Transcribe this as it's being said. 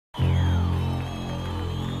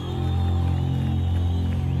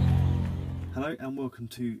Hello and welcome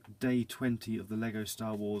to day 20 of the LEGO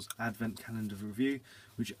Star Wars Advent Calendar review,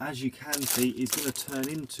 which as you can see is going to turn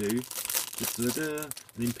into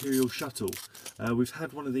an Imperial shuttle. We've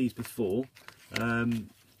had one of these before,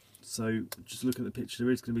 so just looking at the picture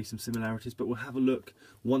there is going to be some similarities, but we'll have a look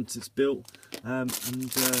once it's built and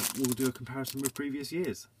we'll do a comparison with previous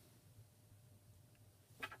years.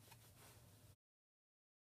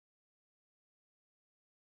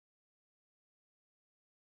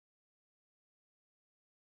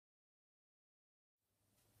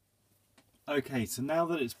 Okay, so now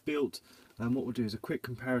that it's built, what we'll do is a quick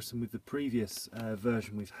comparison with the previous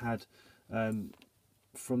version we've had from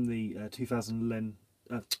the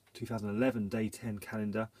 2011 day 10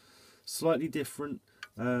 calendar. Slightly different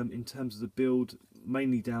in terms of the build,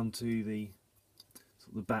 mainly down to the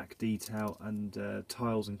back detail and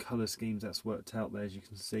tiles and colour schemes that's worked out there, as you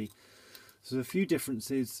can see. So a few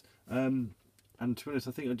differences, and to be honest,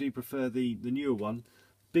 I think I do prefer the newer one.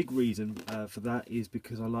 Big reason for that is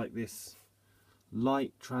because I like this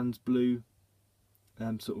light trans blue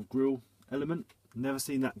sort of grille element. Never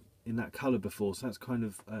seen that in that colour before, so that's kind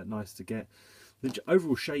of nice to get. The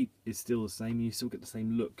overall shape is still the same, you still get the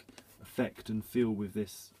same look, effect and feel with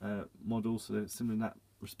this model, so it's similar in that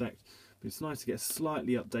respect, but it's nice to get a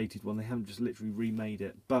slightly updated one. They haven't just literally remade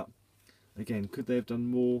it, but again, could they have done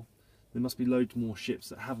more? There must be loads more ships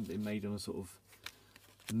that haven't been made on a sort of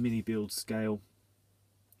mini build scale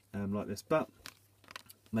like this, but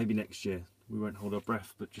maybe next year. We won't hold our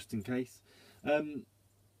breath, but just in case.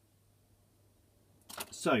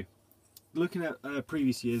 So, looking at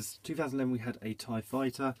previous years, 2011 we had a TIE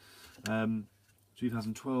Fighter,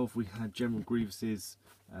 2012 we had General Grievous's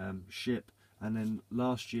ship, and then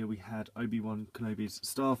last year we had Obi-Wan Kenobi's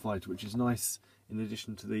Starfighter, which is nice in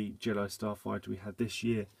addition to the Jedi Starfighter we had this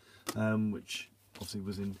year, which obviously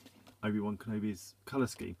was in Obi-Wan Kenobi's colour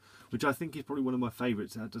scheme, which I think is probably one of my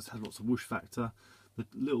favourites. It does have lots of whoosh factor. The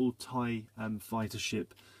little TIE fighter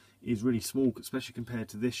ship is really small, especially compared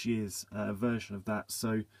to this year's version of that,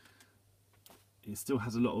 so it still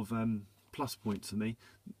has a lot of plus points for me.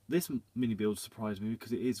 This mini build surprised me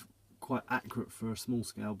because it is quite accurate for a small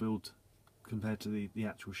scale build compared to the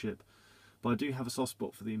actual ship. But I do have a soft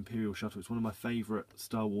spot for the Imperial shuttle. It's one of my favourite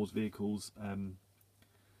Star Wars vehicles.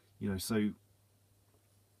 You know, so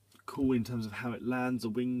cool in terms of how it lands, the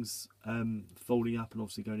wings folding up and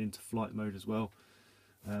obviously going into flight mode as well.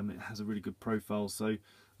 It has a really good profile, so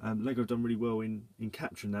LEGO have done really well in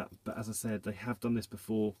capturing that, but as I said, they have done this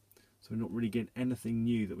before, so we're not really getting anything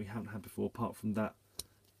new that we haven't had before apart from that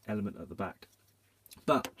element at the back.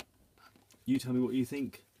 But you tell me what you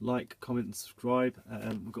think, like, comment and subscribe.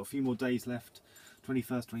 We've got a few more days left,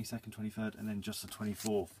 21st, 22nd, 23rd and then just the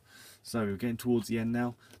 24th, so we're getting towards the end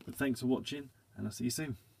now, but thanks for watching and I'll see you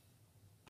soon.